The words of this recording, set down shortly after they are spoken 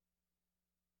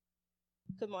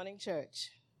Good morning, church.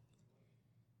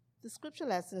 The scripture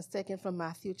lesson is taken from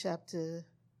Matthew chapter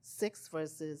 6,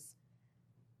 verses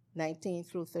 19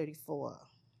 through 34.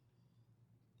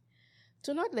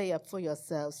 Do not lay up for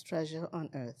yourselves treasure on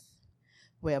earth,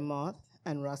 where moth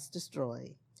and rust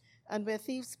destroy, and where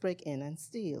thieves break in and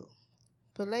steal.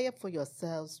 But lay up for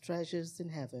yourselves treasures in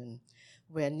heaven,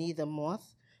 where neither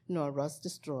moth nor rust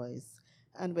destroys,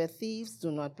 and where thieves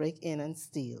do not break in and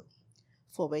steal.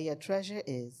 For where your treasure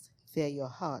is, there your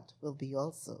heart will be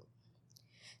also.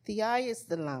 The eye is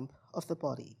the lamp of the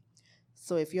body.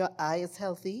 So if your eye is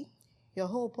healthy, your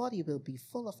whole body will be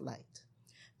full of light.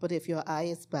 But if your eye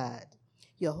is bad,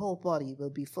 your whole body will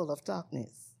be full of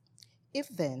darkness. If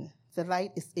then the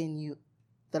light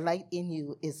in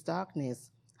you is darkness,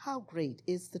 how great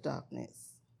is the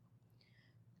darkness?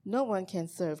 No one can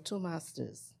serve two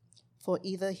masters, for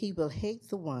either he will hate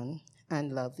the one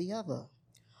and love the other,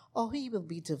 or he will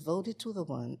be devoted to the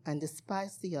one and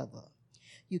despise the other.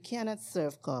 You cannot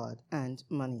serve God and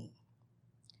money.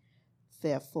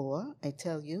 Therefore, I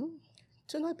tell you,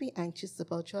 do not be anxious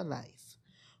about your life,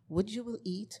 what you will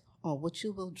eat or what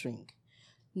you will drink,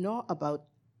 nor about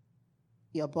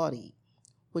your body,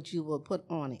 what you will put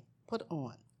on.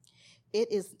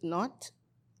 Is not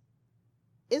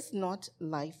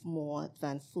life more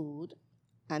than food,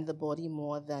 and the body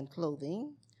more than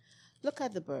clothing? Look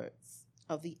at the birds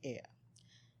of the air.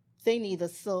 They neither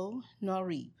sow nor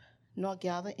reap, nor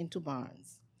gather into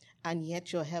barns, and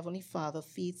yet your heavenly Father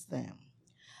feeds them.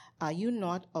 Are you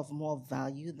not of more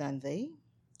value than they?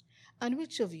 And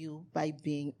which of you, by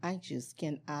being anxious,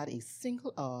 can add a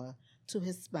single hour to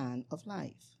his span of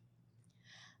life?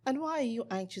 And why are you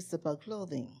anxious about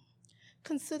clothing?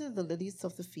 Consider the lilies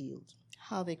of the field,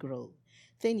 how they grow.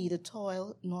 They neither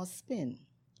toil nor spin.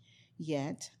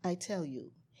 Yet, I tell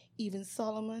you, even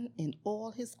Solomon in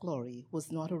all his glory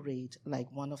was not arrayed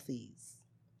like one of these.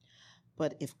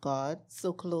 But if God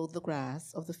so clothed the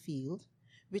grass of the field,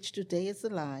 which today is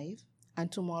alive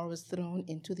and tomorrow is thrown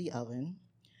into the oven,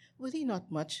 will he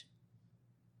not much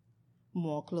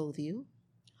more clothe you,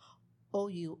 O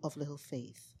you of little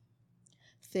faith?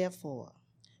 Therefore,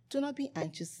 do not be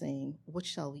anxious, saying, what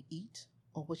shall we eat,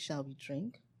 or what shall we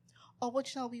drink, or what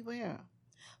shall we wear?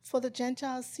 For the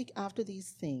Gentiles seek after these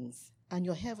things, and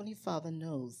your heavenly Father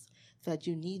knows that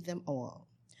you need them all.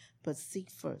 But seek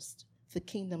first the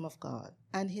kingdom of God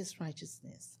and his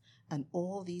righteousness, and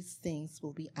all these things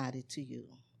will be added to you.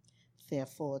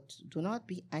 Therefore, do not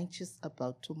be anxious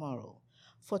about tomorrow,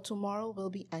 for tomorrow will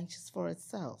be anxious for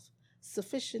itself.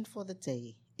 Sufficient for the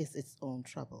day is its own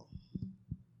trouble.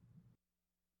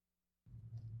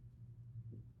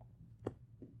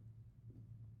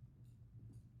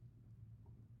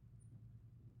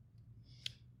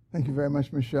 Thank you very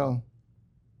much, Michelle.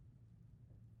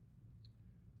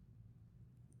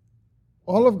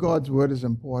 All of God's word is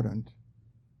important.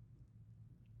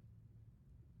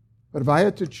 But if I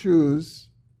had to choose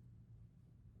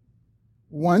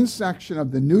one section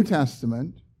of the New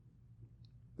Testament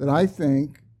that I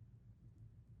think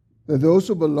that those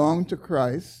who belong to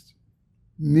Christ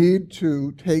need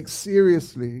to take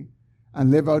seriously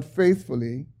and live out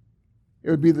faithfully, it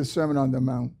would be the Sermon on the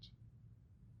Mount.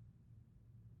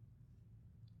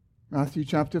 Matthew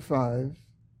chapter 5,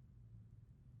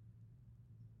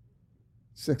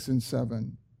 6 and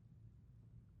 7.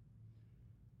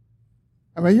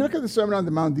 And when you look at the Sermon on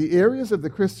the Mount, the areas of the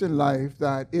Christian life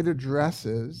that it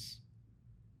addresses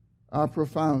are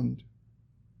profound.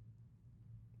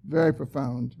 Very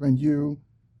profound when you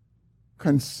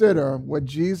consider what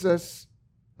Jesus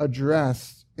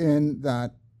addressed in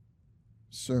that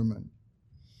sermon.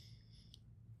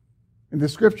 In the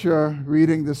scripture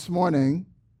reading this morning,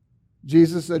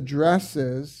 Jesus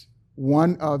addresses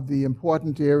one of the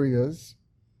important areas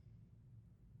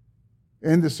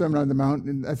in the Sermon on the Mount,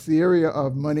 and that's the area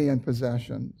of money and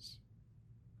possessions.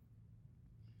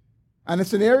 And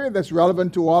it's an area that's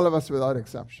relevant to all of us without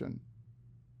exception,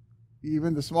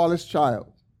 even the smallest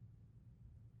child.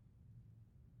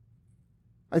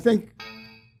 I think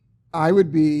I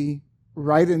would be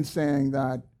right in saying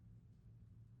that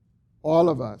all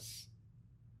of us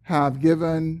have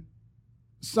given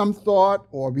some thought,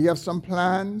 or we have some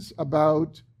plans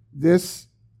about this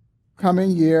coming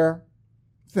year,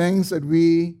 things that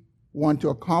we want to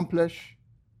accomplish,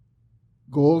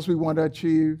 goals we want to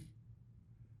achieve,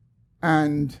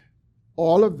 and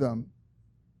all of them,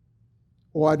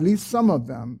 or at least some of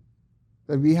them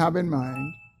that we have in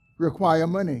mind, require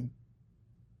money,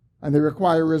 and they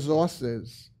require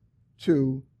resources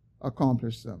to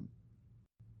accomplish them.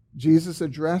 Jesus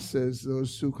addresses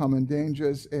those two common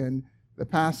dangers in the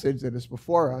passage that is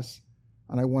before us,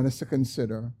 and I want us to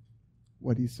consider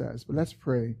what he says. But let's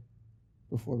pray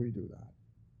before we do that.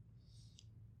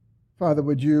 Father,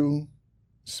 would you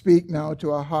speak now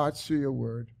to our hearts through your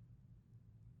word?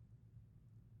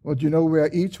 Lord, you know where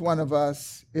each one of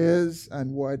us is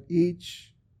and what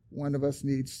each one of us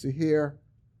needs to hear.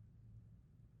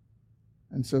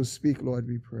 And so speak, Lord,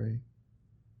 we pray.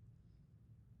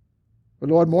 But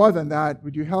Lord, more than that,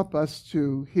 would you help us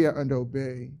to hear and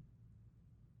obey?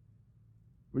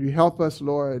 Would you help us,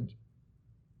 Lord,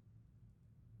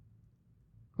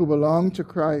 who belong to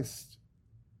Christ,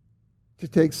 to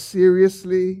take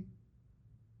seriously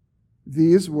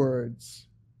these words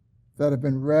that have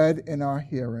been read in our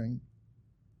hearing.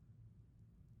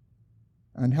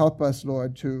 And help us,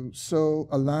 Lord, to so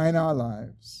align our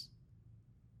lives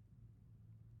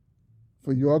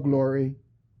for your glory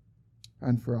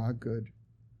and for our good.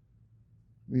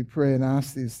 We pray and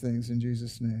ask these things in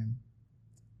Jesus' name.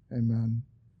 Amen.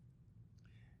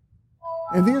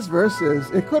 In these verses,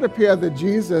 it could appear that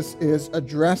Jesus is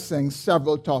addressing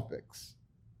several topics.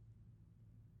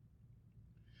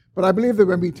 But I believe that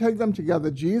when we take them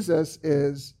together, Jesus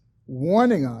is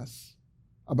warning us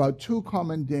about two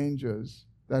common dangers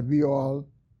that we all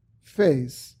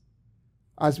face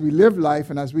as we live life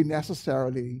and as we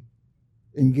necessarily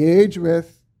engage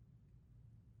with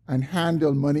and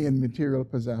handle money and material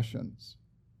possessions.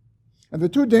 And the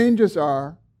two dangers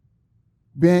are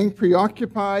being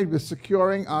preoccupied with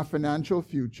securing our financial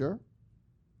future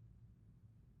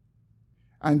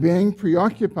and being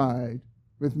preoccupied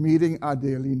with meeting our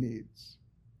daily needs.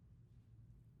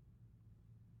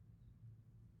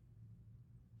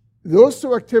 Those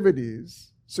two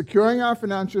activities, securing our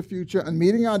financial future and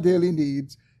meeting our daily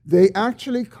needs, they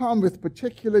actually come with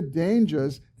particular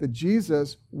dangers that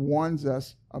Jesus warns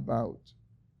us about.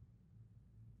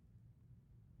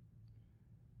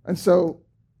 And so,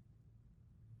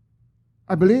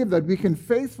 I believe that we can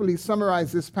faithfully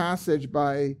summarize this passage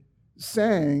by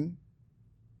saying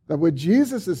that what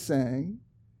Jesus is saying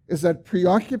is that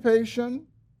preoccupation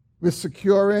with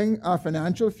securing our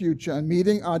financial future and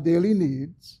meeting our daily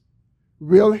needs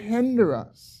will hinder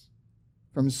us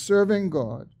from serving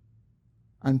God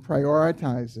and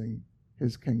prioritizing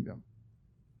his kingdom.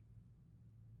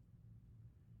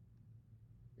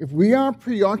 If we are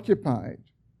preoccupied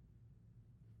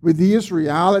with these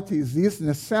realities, these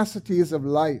necessities of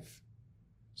life,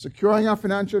 securing our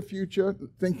financial future,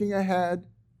 thinking ahead,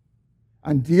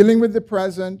 and dealing with the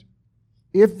present,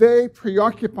 if they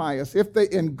preoccupy us, if they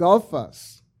engulf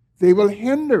us, they will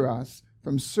hinder us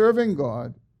from serving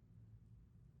God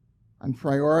and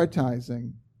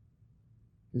prioritizing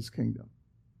his kingdom.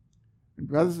 And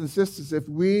brothers and sisters, if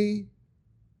we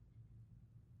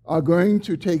are going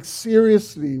to take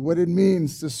seriously what it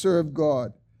means to serve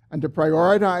God and to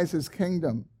prioritize his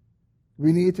kingdom,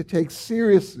 we need to take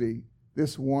seriously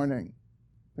this warning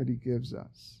that he gives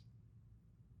us.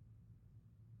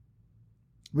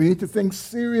 We need to think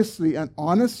seriously and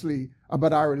honestly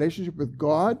about our relationship with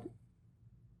God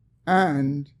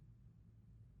and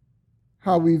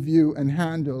how we view and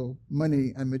handle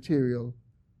money and material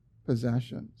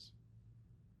possessions.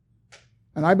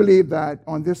 And I believe that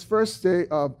on this first day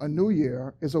of a new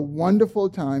year is a wonderful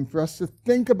time for us to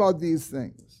think about these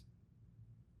things.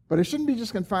 But it shouldn't be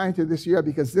just confined to this year,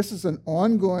 because this is an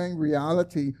ongoing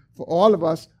reality for all of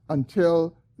us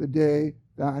until the day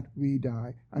that we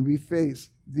die. And we face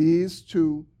these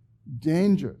two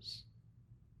dangers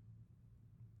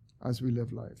as we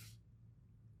live life.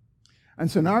 And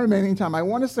so in our remaining time, I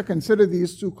want us to consider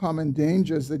these two common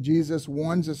dangers that Jesus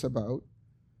warns us about.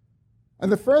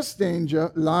 And the first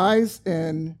danger lies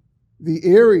in the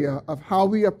area of how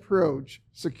we approach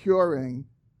securing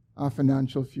our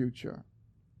financial future.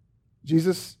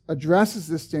 Jesus addresses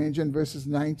this danger in verses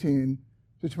 19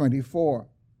 to 24.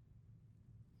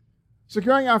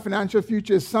 Securing our financial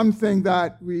future is something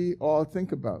that we all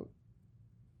think about.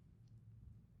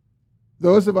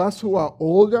 Those of us who are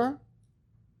older,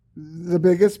 the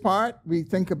biggest part we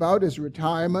think about is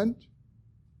retirement.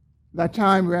 That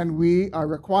time when we are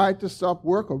required to stop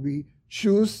work, or we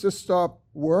choose to stop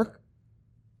work,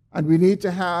 and we need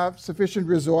to have sufficient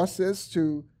resources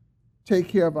to take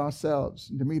care of ourselves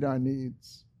and to meet our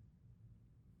needs.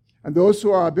 And those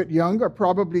who are a bit younger are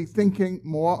probably thinking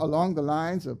more along the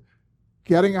lines of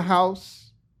getting a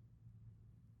house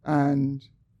and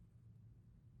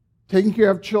taking care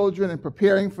of children and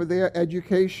preparing for their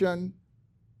education,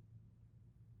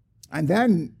 and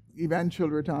then eventual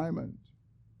retirement.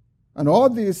 And all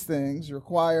of these things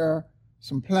require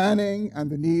some planning and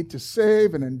the need to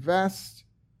save and invest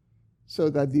so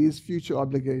that these future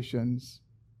obligations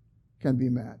can be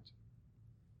met.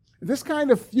 This kind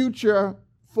of future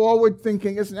forward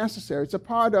thinking is necessary. It's a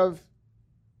part of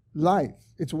life.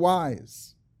 It's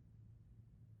wise.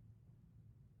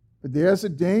 But there's a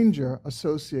danger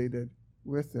associated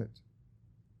with it.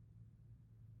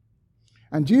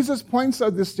 And Jesus points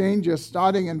out this danger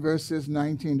starting in verses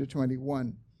 19 to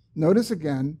 21. Notice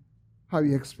again how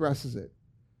he expresses it.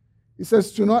 He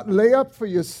says, "Do not lay up for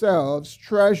yourselves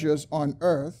treasures on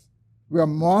earth, where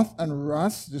moth and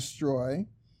rust destroy,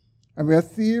 and where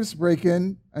thieves break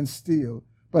in and steal.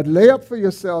 But lay up for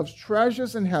yourselves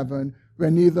treasures in heaven,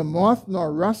 where neither moth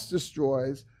nor rust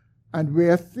destroys, and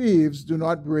where thieves do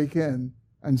not break in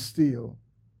and steal.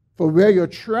 For where your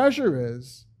treasure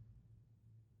is,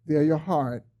 there your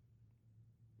heart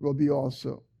will be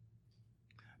also."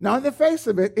 Now, on the face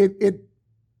of it, it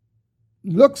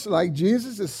looks like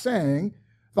Jesus is saying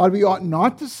that we ought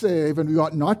not to save and we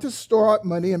ought not to store up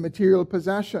money and material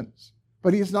possessions.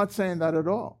 But he's not saying that at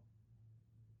all.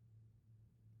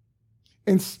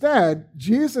 Instead,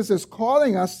 Jesus is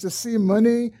calling us to see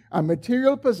money and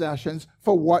material possessions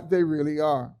for what they really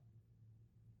are.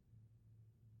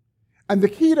 And the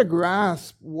key to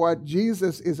grasp what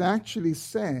Jesus is actually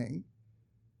saying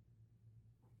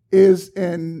is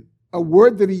in a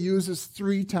word that he uses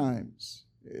 3 times.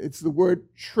 It's the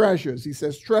word treasures. He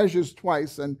says treasures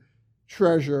twice and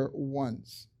treasure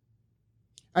once.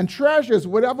 And treasures,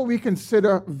 whatever we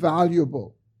consider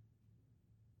valuable,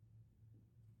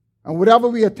 and whatever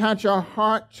we attach our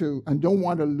heart to and don't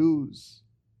want to lose.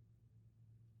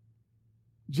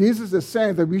 Jesus is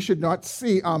saying that we should not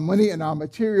see our money and our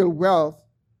material wealth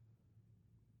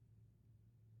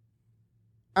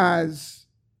as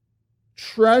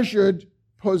treasured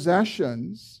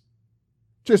possessions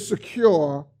to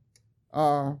secure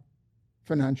our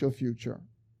financial future.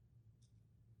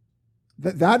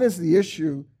 That is the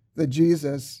issue that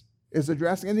Jesus is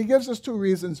addressing, and he gives us 2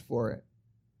 reasons for it.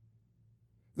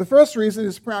 The first reason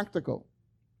is practical.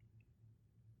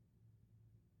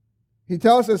 He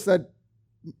tells us that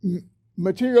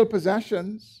material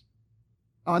possessions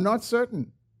are not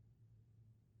certain.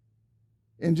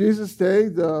 In Jesus' day,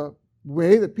 the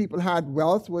way that people had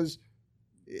wealth was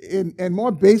in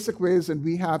more basic ways than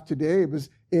we have today. It was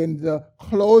in the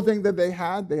clothing that they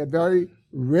had. They had very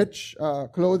rich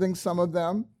clothing, some of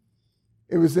them.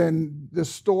 It was in the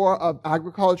store of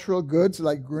agricultural goods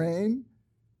like grain.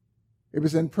 It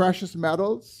was in precious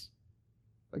metals,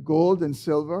 like gold and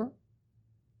silver.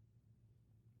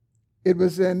 It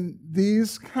was in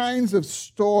these kinds of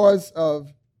stores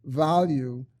of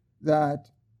value that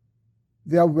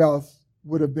their wealth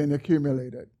would have been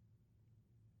accumulated.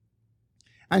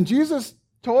 And Jesus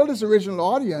told his original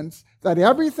audience that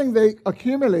everything they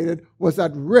accumulated was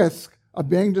at risk of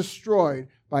being destroyed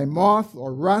by moth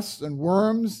or rust and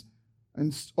worms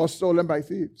or stolen by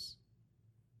thieves.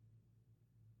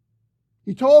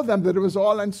 He told them that it was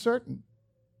all uncertain.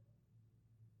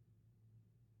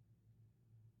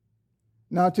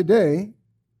 Now today,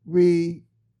 we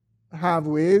have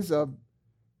ways of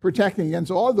protecting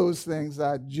against all those things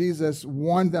that Jesus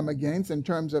warned them against in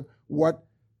terms of what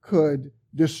could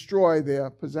destroy their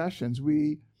possessions.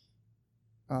 We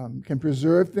can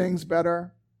preserve things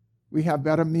better. We have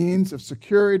better means of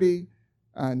security.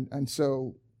 And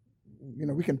so,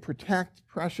 we can protect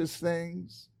precious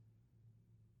things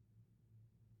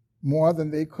more than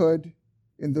they could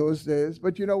in those days.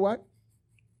 But you know what?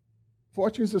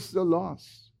 Fortunes are still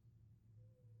lost.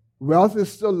 Wealth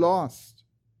is still lost.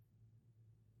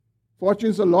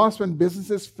 Fortunes are lost when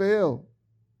businesses fail,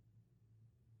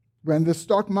 when the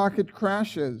stock market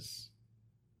crashes.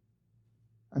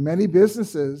 And many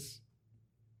businesses,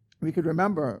 we could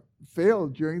remember,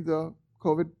 failed during the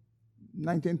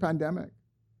COVID-19 pandemic.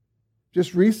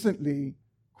 Just recently,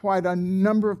 quite a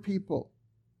number of people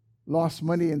lost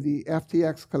money in the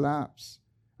FTX collapse.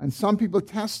 And some people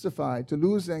testified to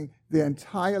losing their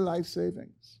entire life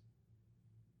savings.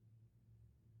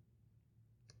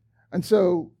 And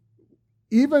so,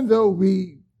 even though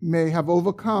we may have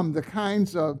overcome the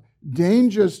kinds of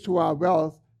dangers to our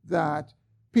wealth that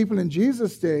people in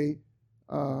Jesus' day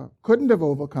couldn't have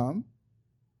overcome,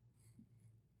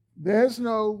 there's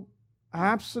no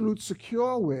absolute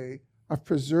secure way of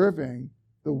preserving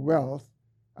the wealth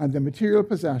and the material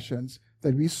possessions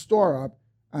that we store up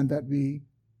and that we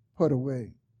put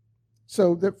away.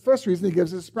 So the first reason he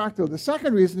gives us is practical. The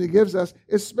second reason he gives us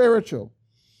is spiritual.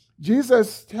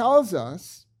 Jesus tells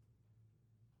us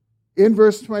in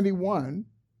verse 21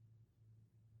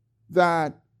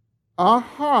 that our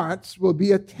hearts will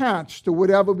be attached to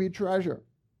whatever we treasure.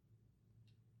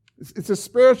 It's a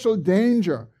spiritual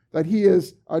danger that he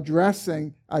is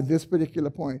addressing at this particular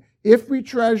point. If we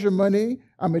treasure money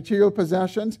and material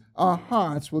possessions, our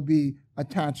hearts will be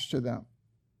attached to them.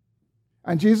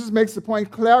 And Jesus makes the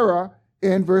point clearer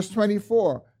in verse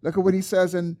 24. Look at what he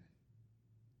says in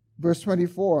verse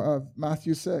 24 of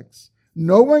Matthew 6.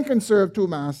 No one can serve two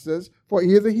masters, for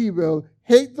either he will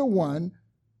hate the one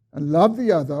and love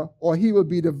the other, or he will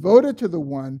be devoted to the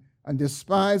one and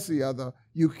despise the other.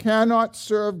 You cannot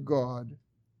serve God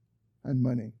and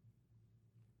money.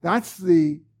 That's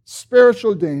the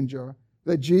spiritual danger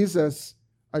that Jesus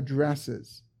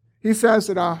addresses. He says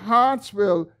that our hearts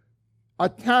will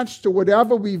attach to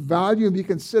whatever we value and we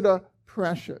consider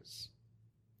precious.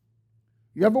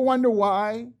 You ever wonder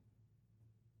why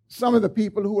some of the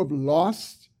people who have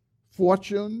lost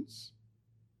fortunes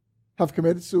have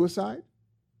committed suicide?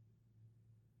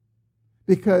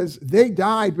 Because they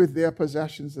died with their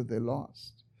possessions that they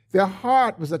lost. Their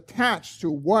heart was attached to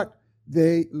what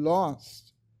they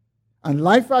lost. And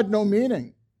life had no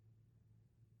meaning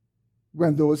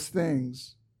when those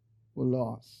things were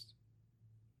lost.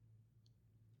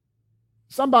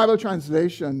 Some Bible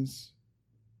translations,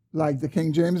 like the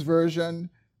King James Version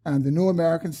and the New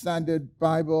American Standard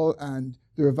Bible and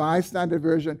the Revised Standard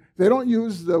Version, they don't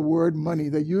use the word money.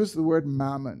 They use the word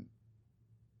mammon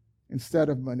instead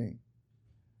of money.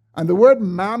 And the word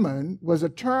mammon was a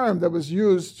term that was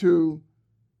used to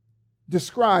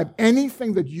describe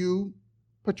anything that you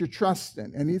put your trust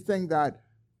in, anything that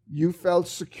you felt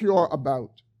secure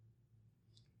about.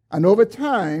 And over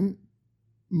time,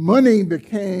 money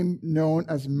became known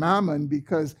as mammon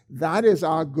because that is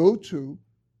our go-to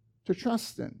to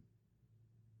trust in.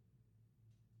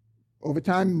 Over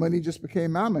time, money just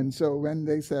became mammon. So when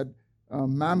they said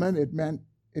mammon, it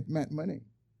meant money.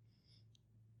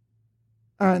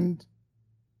 And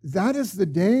that is the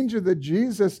danger that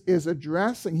Jesus is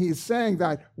addressing. He is saying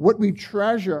that what we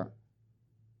treasure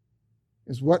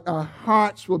is what our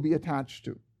hearts will be attached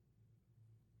to.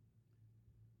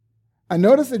 And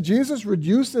notice that Jesus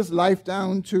reduced his life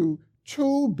down to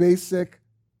two basic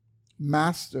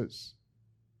masters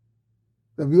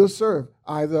that we will serve,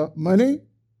 either money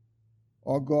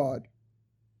or God.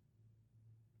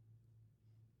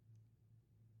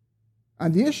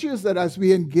 And the issue is that as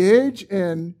we engage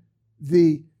in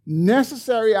the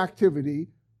necessary activity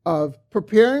of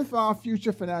preparing for our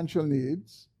future financial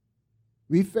needs,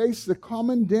 we face the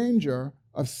common danger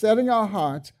of setting our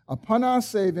hearts upon our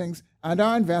savings and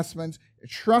our investments,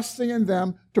 trusting in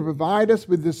them to provide us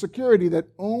with the security that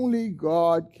only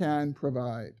God can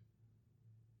provide.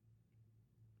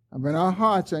 And when our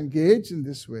hearts are engaged in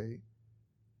this way,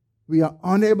 we are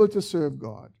unable to serve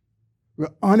God.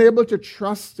 We're unable to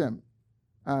trust him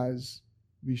as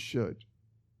we should.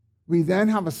 We then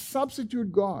have a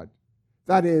substitute God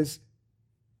that is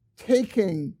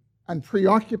taking and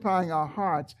preoccupying our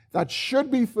hearts that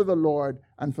should be for the Lord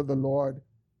and for the Lord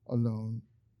alone.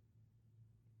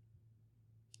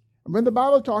 And when the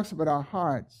Bible talks about our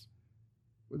hearts,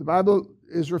 what the Bible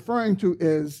is referring to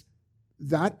is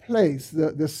that place,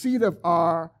 the seat of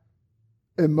our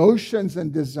emotions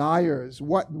and desires,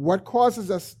 what causes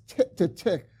us to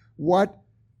tick, what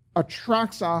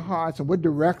attracts our hearts and what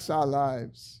directs our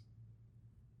lives.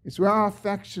 It's where our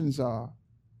affections are.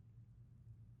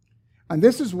 And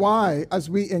this is why, as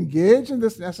we engage in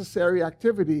this necessary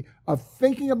activity of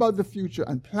thinking about the future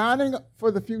and planning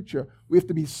for the future, we have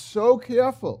to be so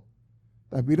careful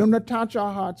that we don't attach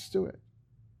our hearts to it,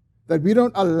 that we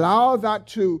don't allow that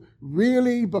to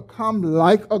really become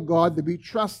like a God that we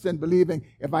trust in, believing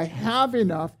if I have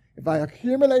enough, if I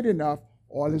accumulate enough,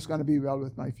 all is going to be well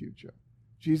with my future.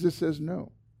 Jesus says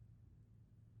no.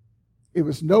 It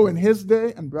was no in his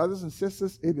day, and brothers and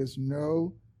sisters, it is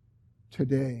no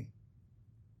today.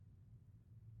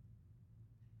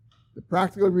 The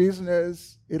practical reason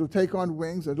is it'll take on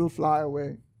wings, it'll fly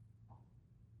away.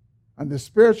 And the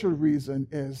spiritual reason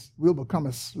is we'll become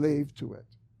a slave to it.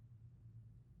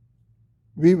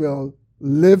 We will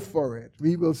live for it.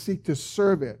 We will seek to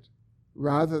serve it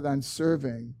rather than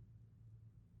serving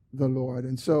the Lord.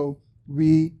 And so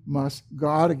we must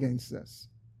guard against this.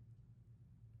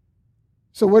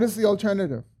 So what is the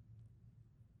alternative?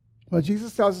 Well,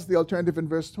 Jesus tells us the alternative in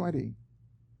verse 20.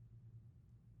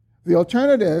 The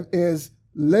alternative is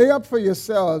lay up for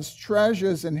yourselves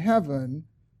treasures in heaven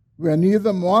where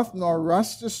neither moth nor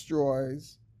rust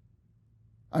destroys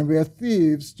and where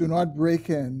thieves do not break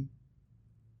in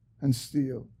and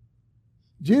steal.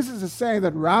 Jesus is saying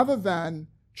that rather than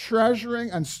treasuring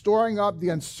and storing up the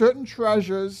uncertain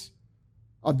treasures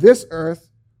of this earth,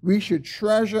 we should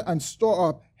treasure and store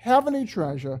up heavenly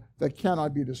treasure that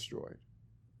cannot be destroyed.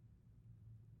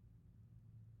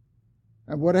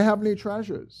 And what are heavenly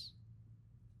treasures?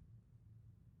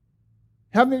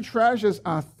 Heavenly treasures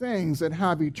are things that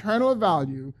have eternal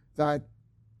value that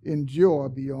endure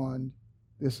beyond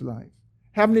this life.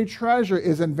 Heavenly treasure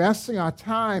is investing our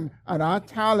time and our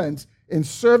talents in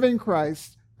serving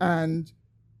Christ and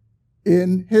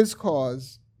in his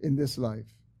cause in this life.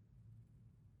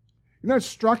 You know, it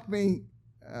struck me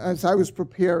as I was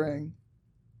preparing.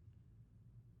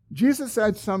 Jesus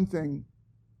said something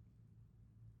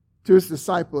to his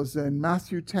disciples in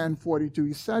Matthew 10:42.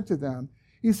 He said to them,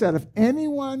 he said, if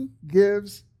anyone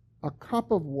gives a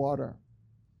cup of water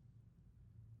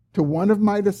to one of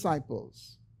my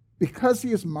disciples, because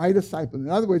he is my disciple, in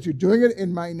other words, you're doing it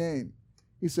in my name,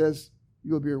 he says,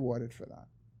 you'll be rewarded for that.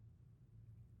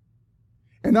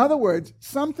 In other words,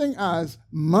 something as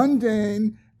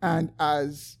mundane and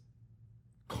as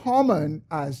common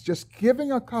as just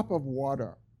giving a cup of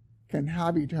water can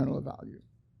have eternal value.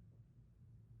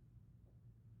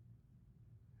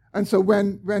 And so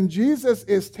when Jesus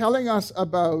is telling us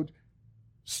about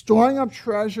storing up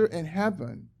treasure in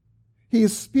heaven, he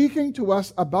is speaking to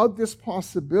us about this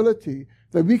possibility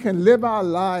that we can live our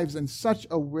lives in such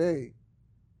a way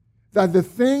that the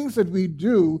things that we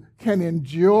do can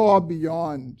endure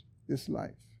beyond this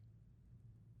life.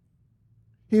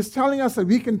 He's telling us that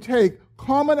we can take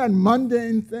common and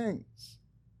mundane things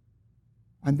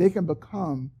and they can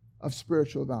become of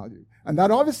spiritual value. And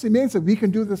that obviously means that we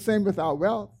can do the same with our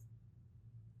wealth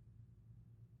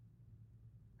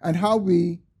and how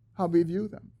we view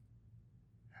them.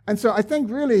 And so I think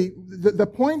really the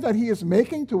point that he is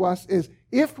making to us is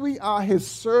if we are his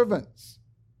servants,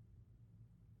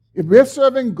 if we're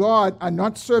serving God and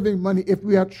not serving money, if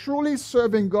we are truly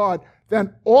serving God,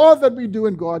 then all that we do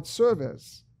in God's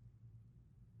service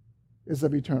is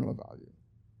of eternal value.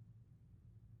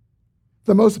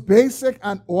 The most basic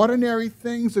and ordinary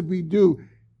things that we do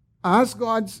as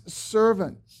God's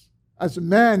servants, as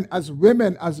men, as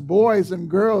women, as boys and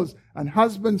girls, and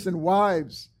husbands and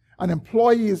wives, and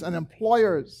employees and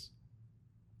employers,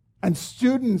 and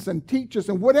students and teachers,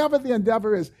 and whatever the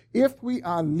endeavor is, if we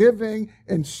are living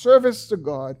in service to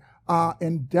God, our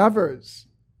endeavors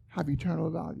have eternal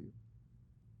value.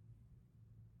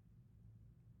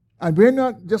 And we're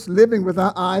not just living with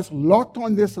our eyes locked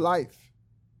on this life,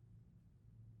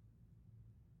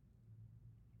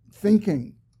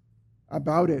 thinking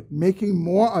about it, making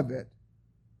more of it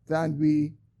than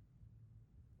we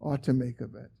ought to make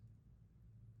of it.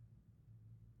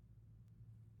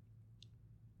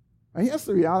 And here's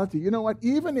the reality. You know what?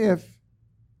 Even if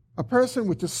a person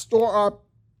were to store up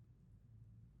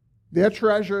their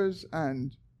treasures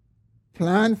and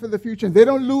plan for the future, and they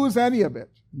don't lose any of it,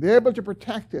 they're able to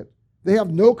protect it, they have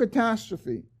no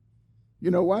catastrophe,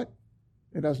 you know what?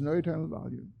 It has no eternal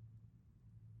value.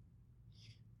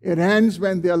 It ends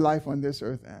when their life on this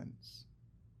earth ends.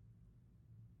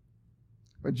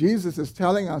 But Jesus is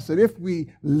telling us that if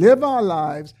we live our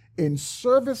lives in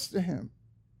service to him,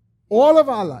 all of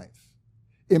our life,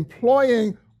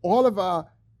 employing all of our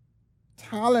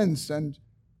talents and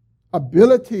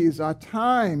abilities, our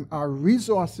time, our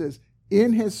resources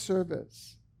in his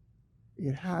service,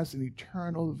 it has an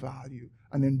eternal value,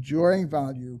 an enduring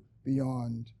value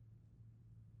beyond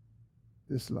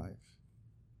this life.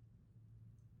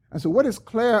 And so what is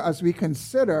clear as we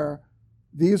consider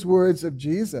these words of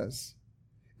Jesus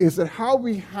is that how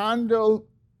we handle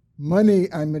money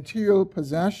and material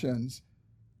possessions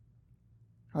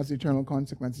has eternal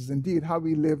consequences. Indeed, how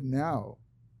we live now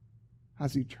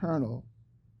has eternal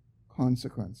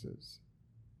consequences.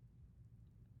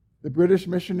 The British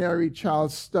missionary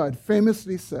Charles Studd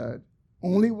famously said,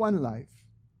 "Only one life,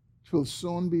 'twill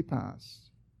soon be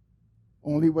past.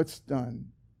 Only what's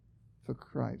done for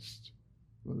Christ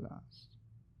will last."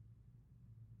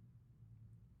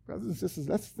 Brothers and sisters,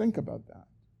 let's think about that.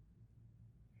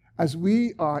 As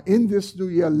we are in this new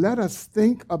year, let us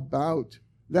think about,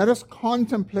 let us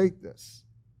contemplate this.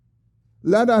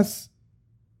 Let this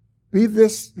be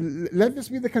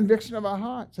the conviction of our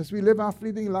hearts as we live our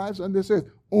fleeting lives on this earth.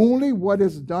 Only what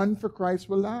is done for Christ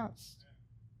will last.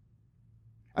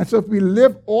 And so if we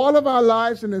live all of our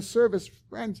lives in his service,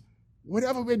 friends,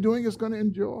 whatever we're doing is going to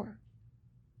endure.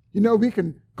 You know, we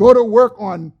can go to work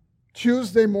on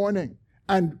Tuesday morning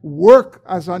and work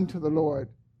as unto the Lord.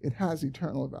 It has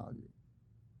eternal value.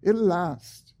 It'll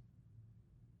last.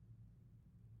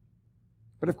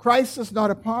 But if Christ is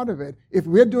not a part of it, if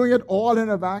we're doing it all in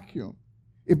a vacuum,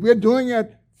 if we're doing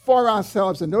it for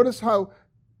ourselves, and notice how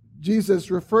Jesus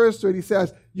refers to it, he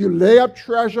says, you lay up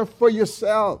treasure for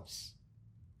yourselves.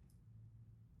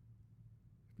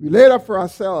 We lay it up for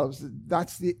ourselves.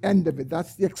 That's the end of it.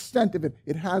 That's the extent of it.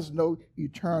 It has no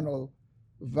eternal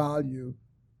value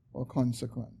or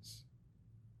consequence.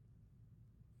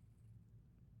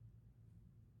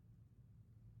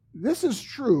 this is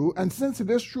true, and since it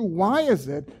is true, why is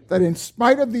it that in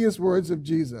spite of these words of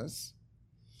Jesus,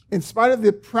 in spite of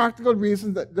the practical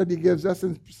reasons that he gives us,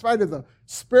 in spite of the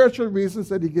spiritual reasons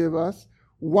that he gives us,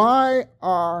 why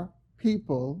are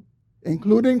people,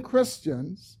 including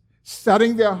Christians,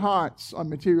 setting their hearts on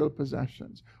material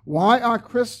possessions? Why are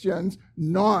Christians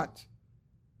not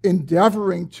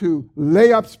endeavoring to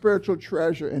lay up spiritual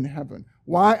treasure in heaven?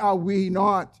 Why are we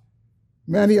not,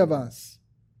 many of us,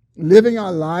 living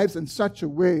our lives in such a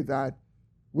way that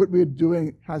what we're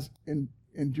doing has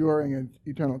enduring and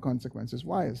eternal consequences?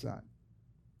 Why is that?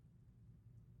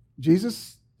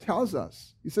 Jesus tells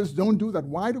us, he says, don't do that.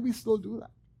 Why do we still do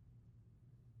that?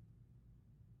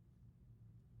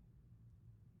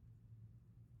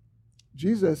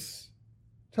 Jesus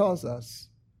tells us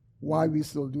why we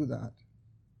still do that.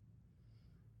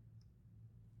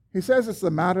 He says it's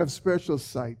a matter of spiritual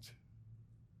sight.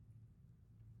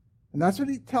 And that's what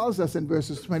he tells us in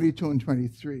verses 22 and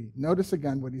 23. Notice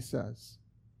again what he says.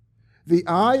 The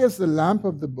eye is the lamp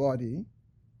of the body.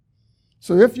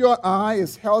 So if your eye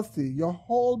is healthy, your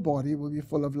whole body will be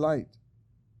full of light.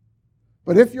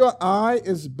 But if your eye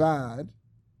is bad,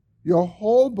 your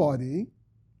whole body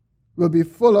will be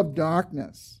full of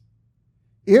darkness.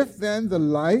 If then the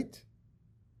light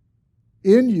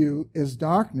in you is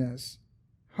darkness,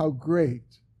 how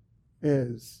great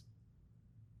is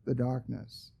the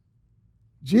darkness?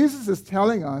 Jesus is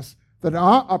telling us that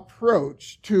our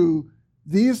approach to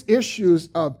these issues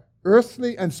of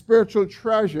earthly and spiritual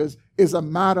treasures is a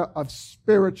matter of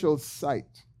spiritual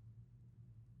sight.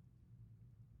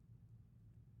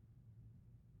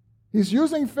 He's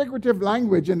using figurative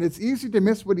language, and it's easy to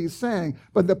miss what he's saying,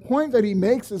 but the point that he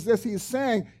makes is this. He's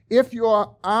saying, if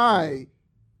your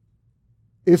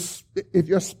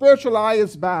spiritual eye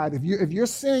is bad, if you're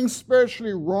seeing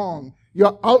spiritually wrong,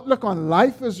 your outlook on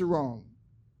life is wrong,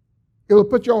 it will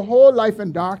put your whole life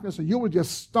in darkness, and you will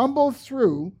just stumble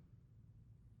through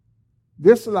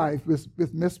this life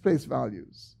with misplaced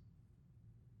values.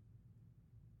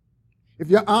 If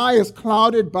your eye is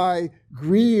clouded by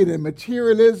greed and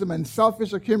materialism and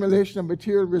selfish accumulation of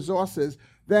material resources,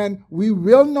 then we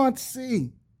will not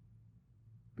see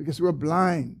because we're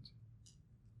blind.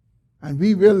 And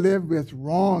we will live with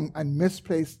wrong and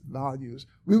misplaced values.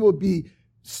 We will be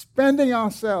spending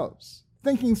ourselves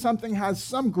thinking something has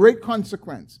some great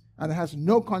consequence, and it has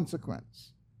no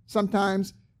consequence.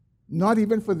 Sometimes not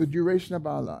even for the duration of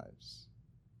our lives.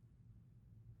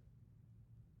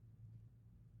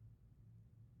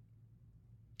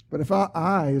 But if our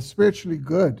eye is spiritually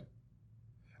good,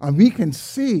 and we can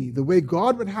see the way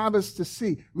God would have us to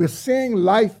see, we're seeing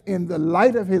life in the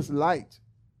light of his light.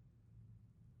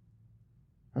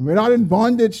 And we're not in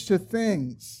bondage to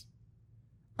things.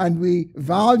 And we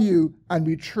value and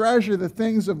we treasure the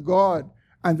things of God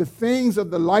and the things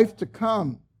of the life to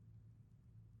come.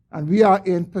 And we are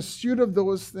in pursuit of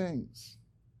those things.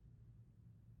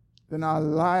 Then our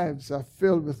lives are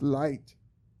filled with light.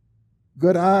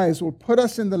 Good eyes will put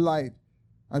us in the light,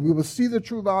 and we will see the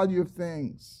true value of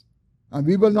things. And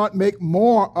we will not make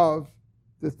more of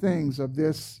the things of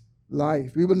this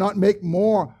life. We will not make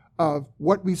more of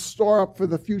what we store up for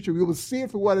the future. We will see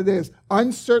it for what it is,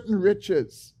 uncertain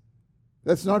riches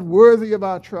that's not worthy of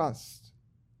our trust.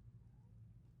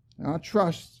 And our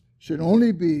trust should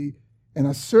only be in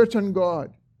a certain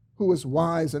God who is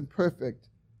wise and perfect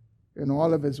in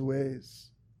all of his ways.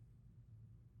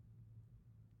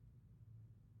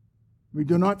 We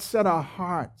do not set our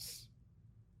hearts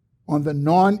on the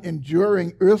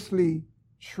non-enduring earthly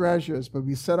treasures, but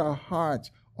we set our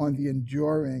hearts on the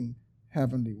enduring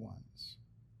heavenly ones.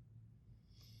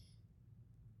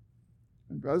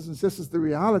 And brothers and sisters, the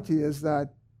reality is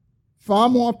that far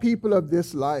more people of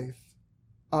this life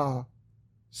are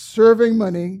serving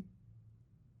money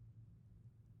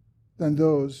than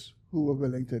those who are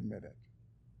willing to admit it.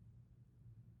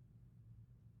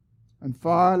 And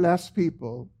far less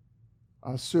people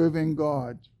are serving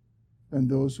God than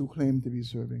those who claim to be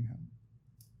serving him.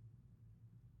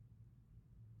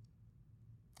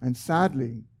 And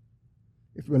sadly,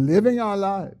 if we're living our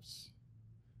lives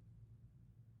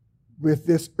with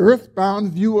this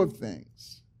earthbound view of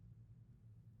things,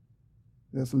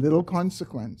 there's little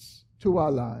consequence to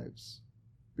our lives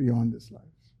beyond this life.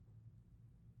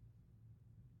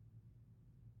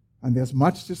 And there's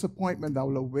much disappointment that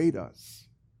will await us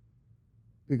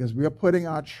because we are putting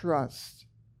our trust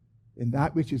in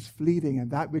that which is fleeting and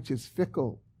that which is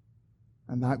fickle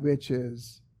and that which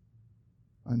is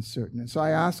uncertain. And so I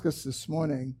ask us this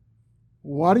morning,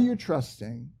 what are you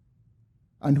trusting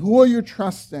and who are you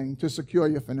trusting to secure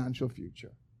your financial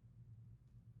future?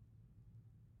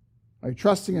 Are you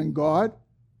trusting in God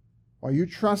Or are you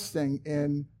trusting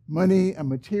in money and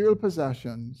material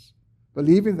possessions,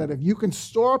 believing that if you can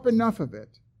store up enough of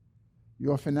it,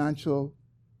 your financial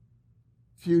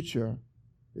future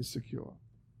is secure?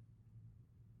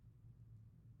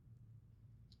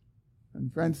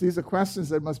 And friends, these are questions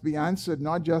that must be answered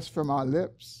not just from our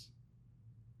lips.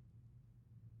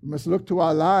 We must look to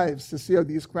our lives to see how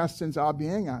these questions are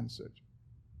being answered.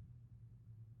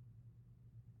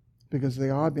 Because they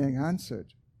are being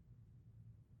answered.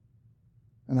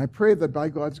 And I pray that by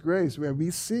God's grace, where we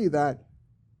see that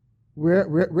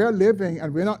we're living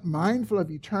and we're not mindful of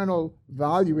eternal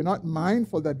value, we're not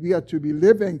mindful that we are to be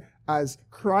living as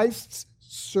Christ's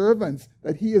servants,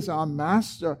 that He is our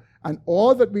master, and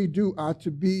all that we do are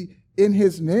to be in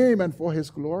His name and for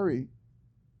His glory.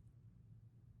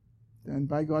 Then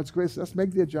by God's grace, let's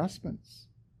make the adjustments.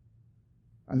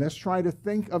 And let's try to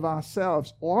think of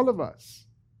ourselves, all of us,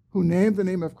 who name the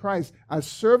name of Christ, as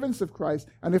servants of Christ.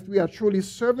 And if we are truly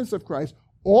servants of Christ,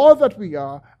 all that we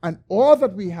are and all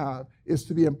that we have is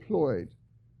to be employed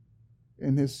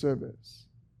in His service,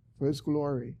 for His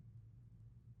glory,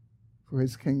 for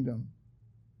His kingdom.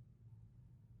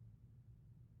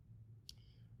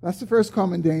 That's the first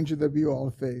common danger that we all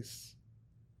face.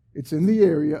 It's in the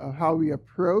area of how we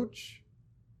approach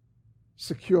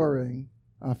securing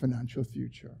our financial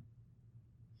future.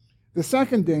 The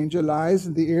second danger lies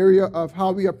in the area of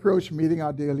how we approach meeting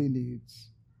our daily needs.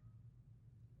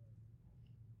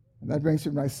 And that brings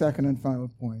me to my second and final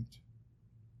point.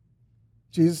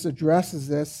 Jesus addresses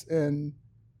this in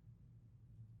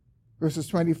verses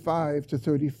 25 to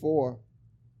 34.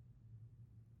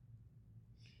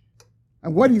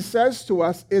 And what He says to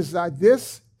us is that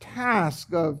this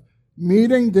task of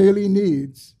meeting daily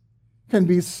needs can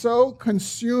be so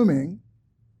consuming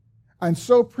and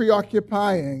so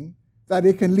preoccupying that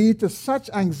it can lead to such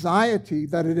anxiety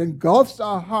that it engulfs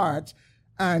our hearts,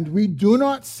 and we do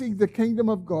not seek the kingdom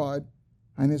of God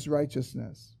and His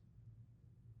righteousness.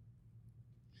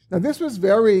 Now, this was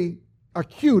very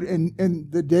acute in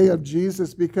the day of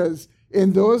Jesus, because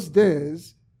in those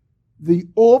days, the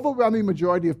overwhelming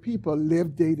majority of people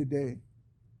lived day to day.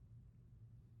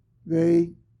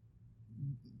 They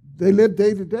lived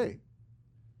day to day.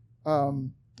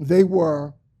 They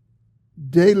were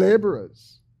day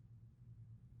laborers.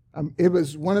 It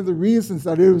was one of the reasons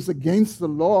that it was against the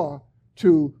law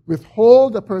to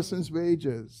withhold a person's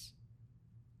wages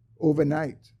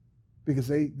overnight, because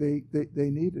they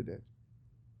needed it.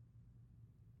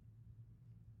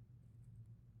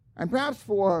 And perhaps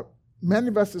for many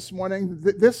of us this morning,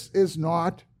 this is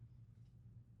not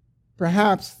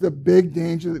perhaps the big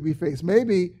danger that we face.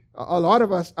 Maybe a lot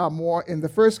of us are more in the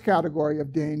first category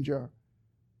of danger,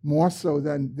 more so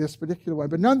than this particular one.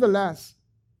 But nonetheless,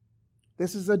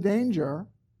 this is a danger,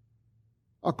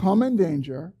 a common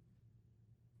danger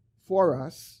for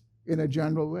us in a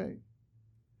general way.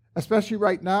 Especially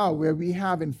right now, where we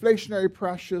have inflationary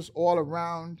pressures all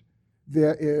around.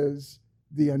 There is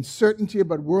the uncertainty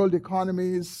about world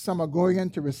economies. Some are going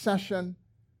into recession.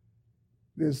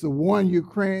 There's the war in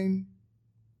Ukraine,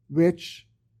 which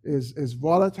is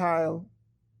volatile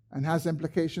and has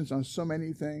implications on so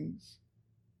many things.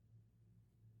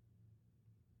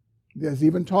 There's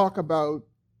even talk about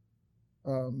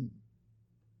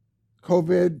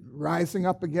COVID rising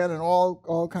up again and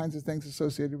all kinds of things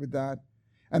associated with that.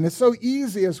 And it's so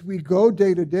easy as we go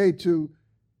day to day to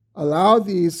allow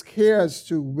these cares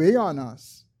to weigh on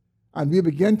us, and we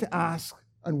begin to ask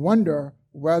and wonder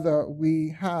whether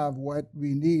we have what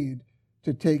we need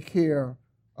to take care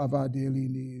of our daily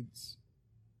needs.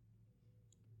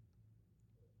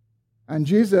 And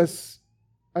Jesus,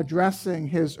 addressing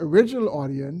His original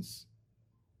audience,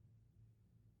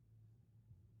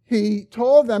 He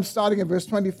told them, starting in verse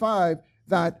 25,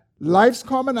 that life's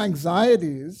common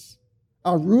anxieties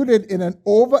are rooted in an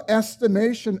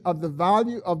overestimation of the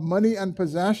value of money and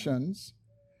possessions,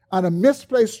 and a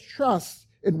misplaced trust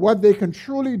in what they can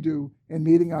truly do in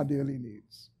meeting our daily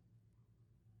needs.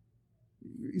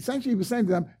 Essentially, He was saying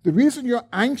to them, the reason you're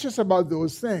anxious about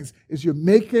those things is you're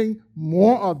making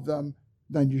more of them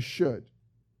than you should.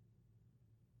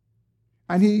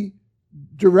 And He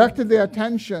directed their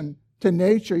attention to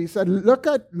nature. He said, look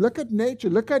at nature.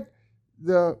 Look at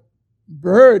the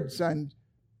birds and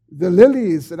the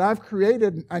lilies that I've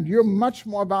created, and you're much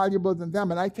more valuable than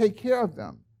them, and I take care of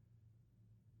them.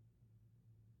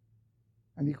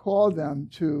 And He called them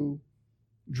to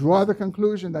draw the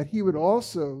conclusion that He would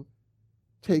also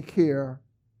take care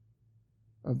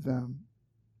of them.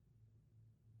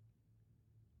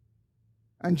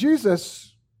 And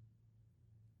Jesus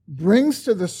brings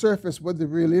to the surface what the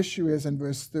real issue is in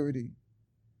verse 30.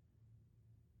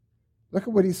 Look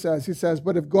at what he says. He says,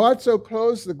 but if God so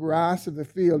clothes the grass of the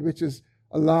field, which is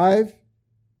alive,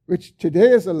 which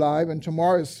today is alive and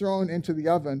tomorrow is thrown into the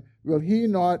oven, will he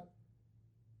not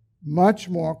much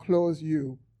more clothe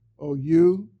you, O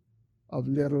you of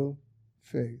little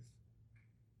faith?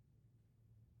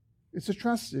 It's a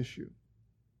trust issue.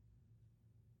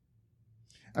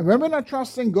 And when we're not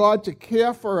trusting God to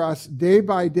care for us day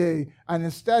by day, and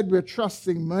instead we're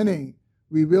trusting money,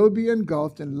 we will be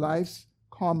engulfed in life's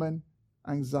common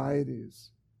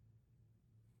anxieties.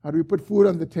 How do we put food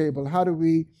on the table? How do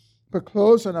we put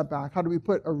clothes on our back? How do we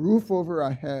put a roof over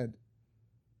our head?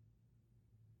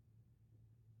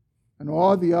 And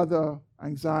all the other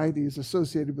anxieties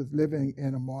associated with living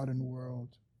in a modern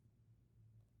world.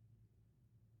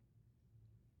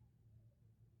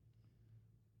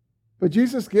 But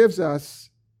Jesus gives us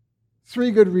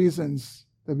 3 good reasons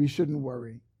that we shouldn't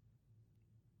worry.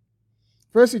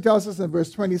 First, he tells us in verse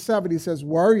 27, he says,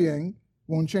 worrying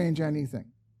won't change anything.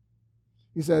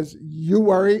 He says, you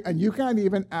worry, and you can't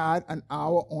even add an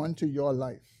hour onto your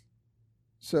life.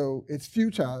 So it's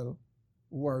futile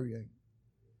worrying.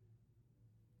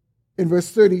 In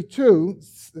verse 32,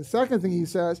 the second thing he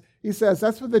says,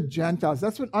 that's what the Gentiles,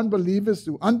 that's what unbelievers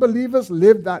do. Unbelievers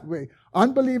live that way.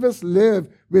 Unbelievers live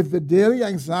with the daily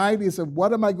anxieties of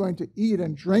what am I going to eat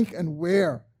and drink and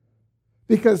wear?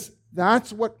 Because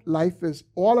that's what life is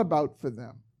all about for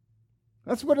them.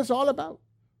 That's what it's all about.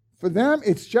 For them,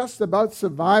 it's just about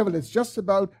survival. It's just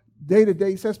about day to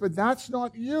day. He says, but that's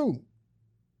not you.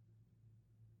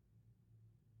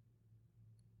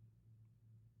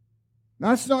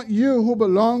 That's not you who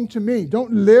belong to me.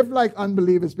 Don't live like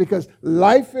unbelievers, because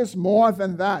life is more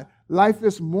than that. Life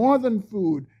is more than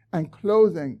food and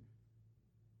clothing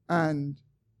and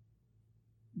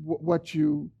what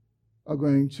you are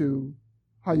going to,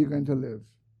 how you're going to live,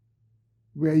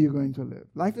 where you're going to live.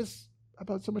 Life is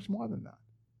about so much more than that.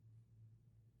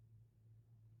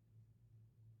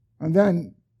 And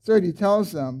then, third, he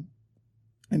tells them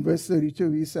in verse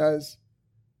 32, he says,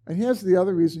 and here's the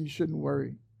other reason you shouldn't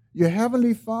worry. Your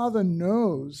heavenly Father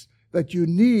knows that you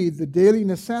need the daily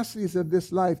necessities of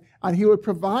this life, and he will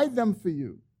provide them for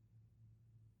you,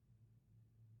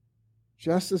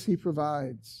 just as he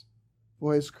provides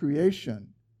for his creation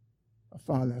of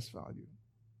far less value.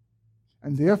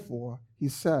 And therefore, he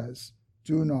says,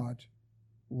 do not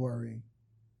worry.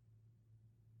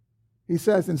 He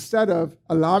says, instead of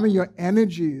allowing your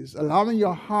energies, allowing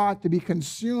your heart to be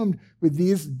consumed with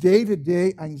these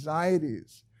day-to-day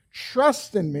anxieties,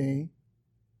 trust in me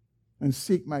and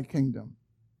seek my kingdom.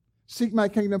 Seek my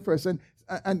kingdom first.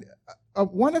 And I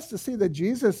want us to see that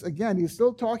Jesus, again, he's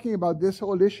still talking about this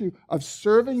whole issue of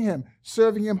serving him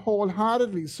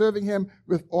wholeheartedly, serving him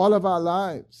with all of our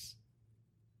lives.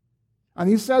 And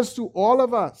he says to all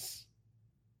of us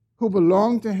who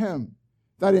belong to him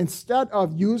that instead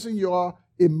of using your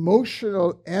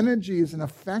emotional energies and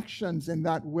affections in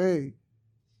that way,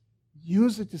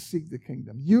 use it to seek the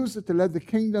kingdom. Use it to let the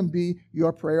kingdom be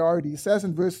your priority. He says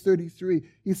in verse 33,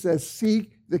 he says,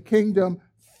 seek the kingdom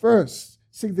first.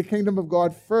 Seek the kingdom of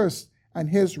God first and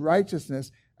his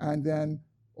righteousness, and then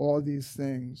all these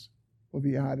things will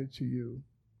be added to you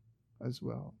as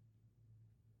well.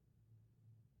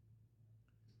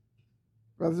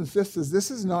 Brothers and sisters, this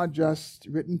is not just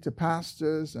written to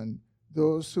pastors and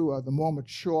those who are the more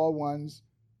mature ones.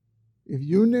 If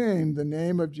you name the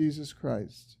name of Jesus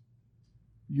Christ,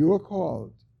 you are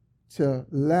called to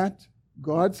let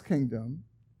God's kingdom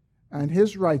and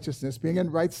his righteousness, being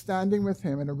in right standing with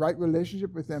him, in a right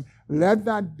relationship with him, let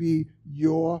that be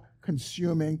your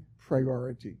consuming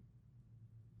priority.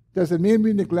 Does it mean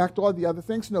we neglect all the other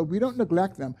things? No, we don't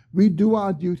neglect them. We do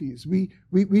our duties. We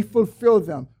fulfill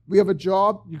them. We have a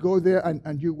job, you go there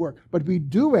and you work. But we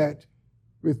do it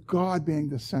with God being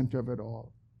the center of it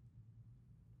all.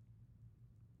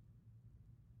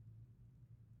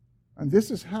 And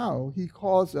this is how he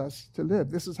calls us to live.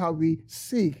 This is how we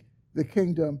seek the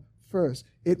kingdom first.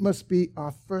 It must be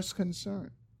our first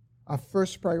concern, our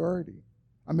first priority.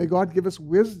 And may God give us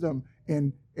wisdom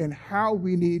in how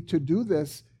we need to do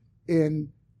this in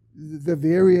the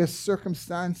various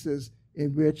circumstances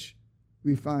in which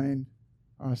we find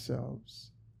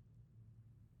ourselves.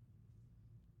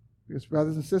 Because,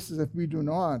 brothers and sisters, if we do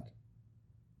not,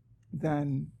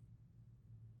 then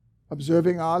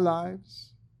observing our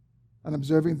lives and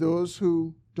observing those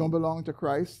who don't belong to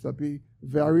Christ, there'll be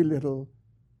very little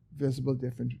visible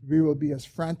difference. We will be as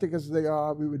frantic as they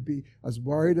are. We would be as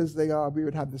worried as they are. We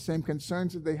would have the same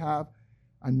concerns that they have,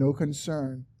 and no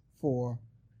concern for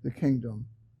the kingdom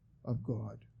of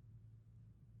God.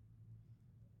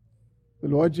 The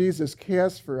Lord Jesus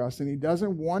cares for us, and he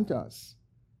doesn't want us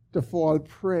to fall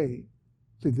prey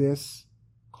to this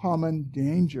common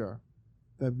danger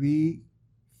that we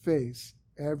face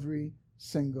every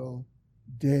single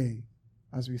day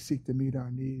as we seek to meet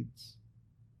our needs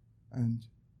and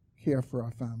care for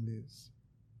our families.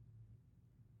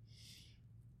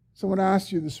 So I want to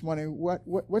ask you this morning,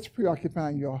 what's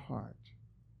preoccupying your heart?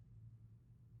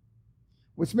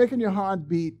 What's making your heart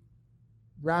beat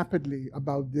rapidly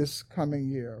about this coming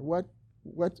year?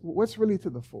 What's really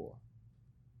to the fore?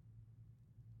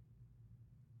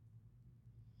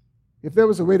 If there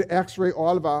was a way to x-ray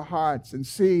all of our hearts and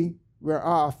see where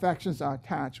our affections are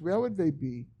attached, where would they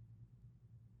be?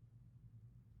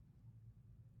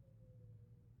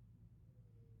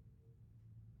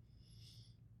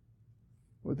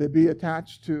 Would they be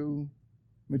attached to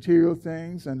material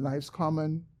things and life's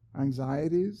common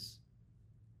anxieties?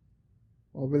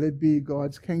 Or will it be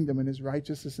God's kingdom and his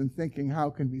righteousness and thinking, how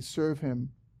can we serve him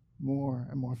more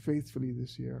and more faithfully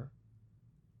this year?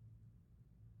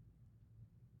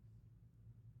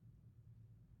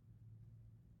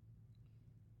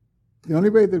 The only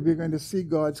way that we're going to see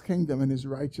God's kingdom and his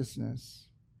righteousness,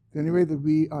 the only way that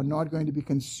we are not going to be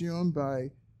consumed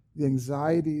by the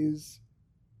anxieties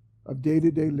of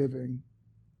day-to-day living,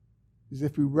 is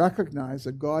if we recognize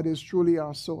that God is truly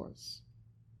our source.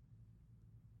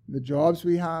 The jobs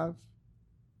we have,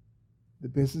 the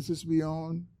businesses we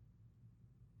own,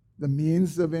 the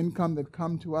means of income that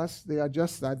come to us, they are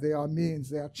just that. They are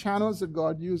means. They are channels that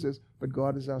God uses, but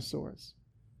God is our source.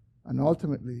 And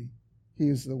ultimately, he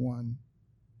is the one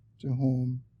to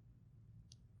whom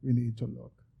we need to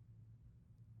look.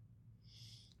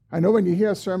 I know when you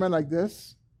hear a sermon like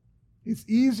this, it's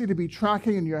easy to be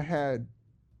tracking in your head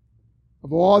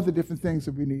of all the different things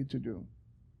that we need to do.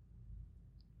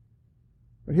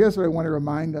 But here's what I want to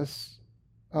remind us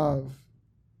of,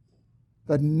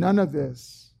 that none of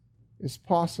this is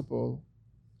possible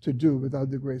to do without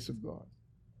the grace of God.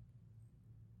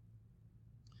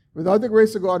 Without the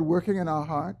grace of God working in our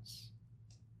hearts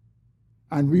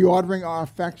and reordering our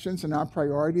affections and our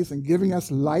priorities and giving us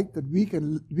light that we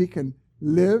can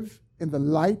live in the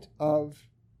light of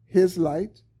his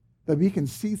light, that we can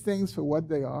see things for what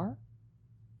they are,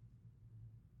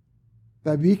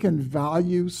 that we can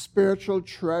value spiritual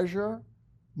treasure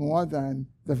more than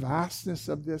the vastness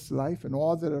of this life and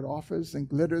all that it offers and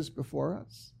glitters before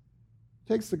us.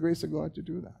 It takes the grace of God to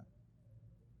do that.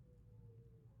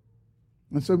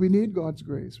 And so we need God's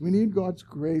grace. We need God's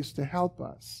grace to help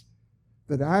us,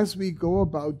 that as we go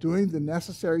about doing the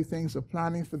necessary things of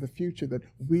planning for the future, that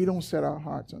we don't set our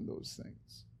hearts on those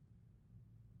things.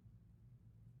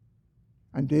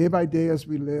 And day by day as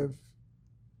we live,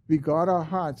 we guard our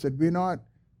hearts that we're not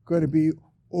going to be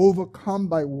overcome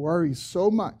by worry so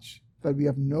much that we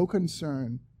have no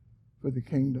concern for the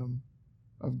kingdom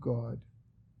of God.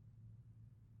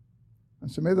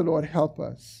 And so may the Lord help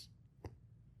us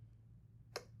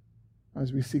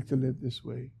as we seek to live this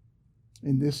way,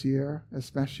 in this year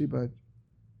especially, but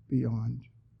beyond.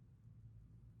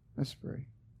 Let's pray.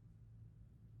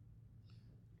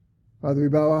 Father, we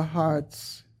bow our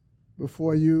hearts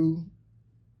before you,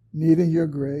 needing your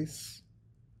grace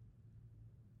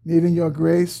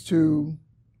to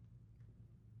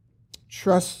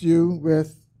trust you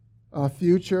with our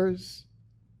futures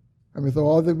and with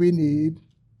all that we need,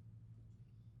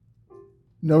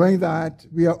 knowing that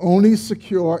we are only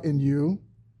secure in you.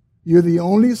 You're the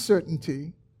only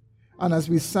certainty. And as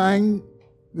we sang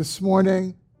this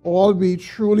morning, all we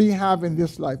truly have in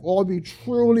this life,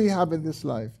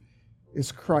 is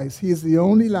Christ. He is the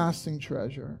only lasting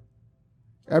treasure.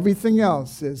 Everything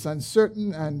else is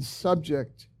uncertain and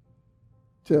subject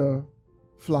to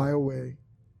fly away.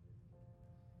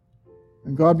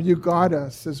 And God, you guard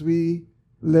us as we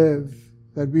live,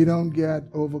 that we don't get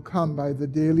overcome by the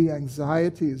daily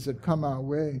anxieties that come our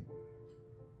way,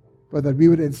 but that we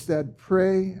would instead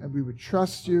pray and we would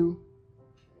trust you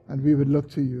and we would look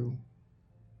to you.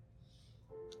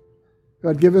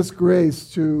 God, give us grace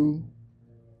to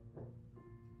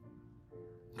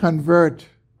convert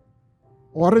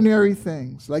ordinary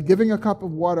things, like giving a cup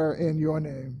of water in your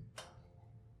name,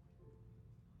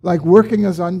 like working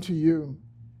as unto you,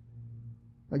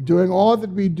 like doing all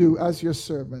that we do as your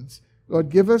servants. Lord,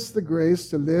 give us the grace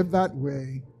to live that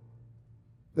way,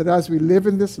 that as we live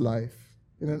in this life,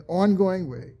 in an ongoing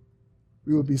way,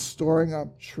 we will be storing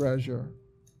up treasure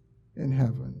in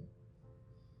heaven.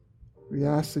 We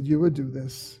ask that you would do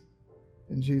this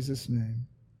in Jesus' name.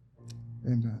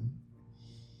 Amen.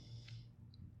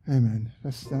 Amen.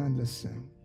 Let's stand, let's sing.